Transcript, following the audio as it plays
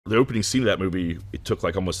the opening scene of that movie, it took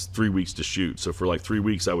like almost 3 weeks to shoot. So for like 3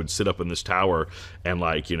 weeks, I would sit up in this tower and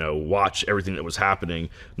like, you know, watch everything that was happening,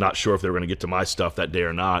 not sure if they were going to get to my stuff that day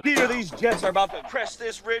or not. Either these jets are about to crest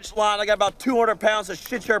this ridge line. I got about 200 pounds of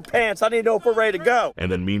shit your pants. I need to know if we're ready to go.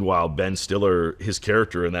 And then meanwhile, Ben Stiller, his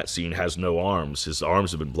character in that scene has no arms. His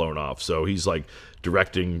arms have been blown off. So he's like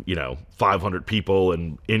directing, you know, 500 people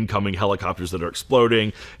and incoming helicopters that are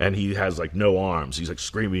exploding, and he has like no arms. He's like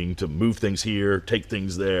screaming to move things here, take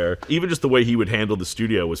things there. Even just the way he would handle the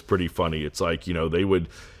studio was pretty funny. It's like, you know, they would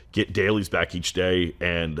get dailies back each day,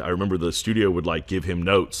 and I remember the studio would like give him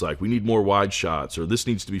notes like, we need more wide shots, or this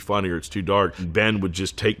needs to be funnier, it's too dark. And Ben would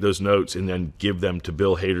just take those notes and then give them to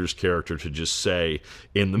Bill Hader's character to just say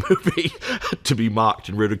in the movie to be mocked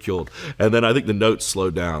and ridiculed. And then I think the notes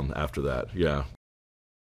slowed down after that. Yeah.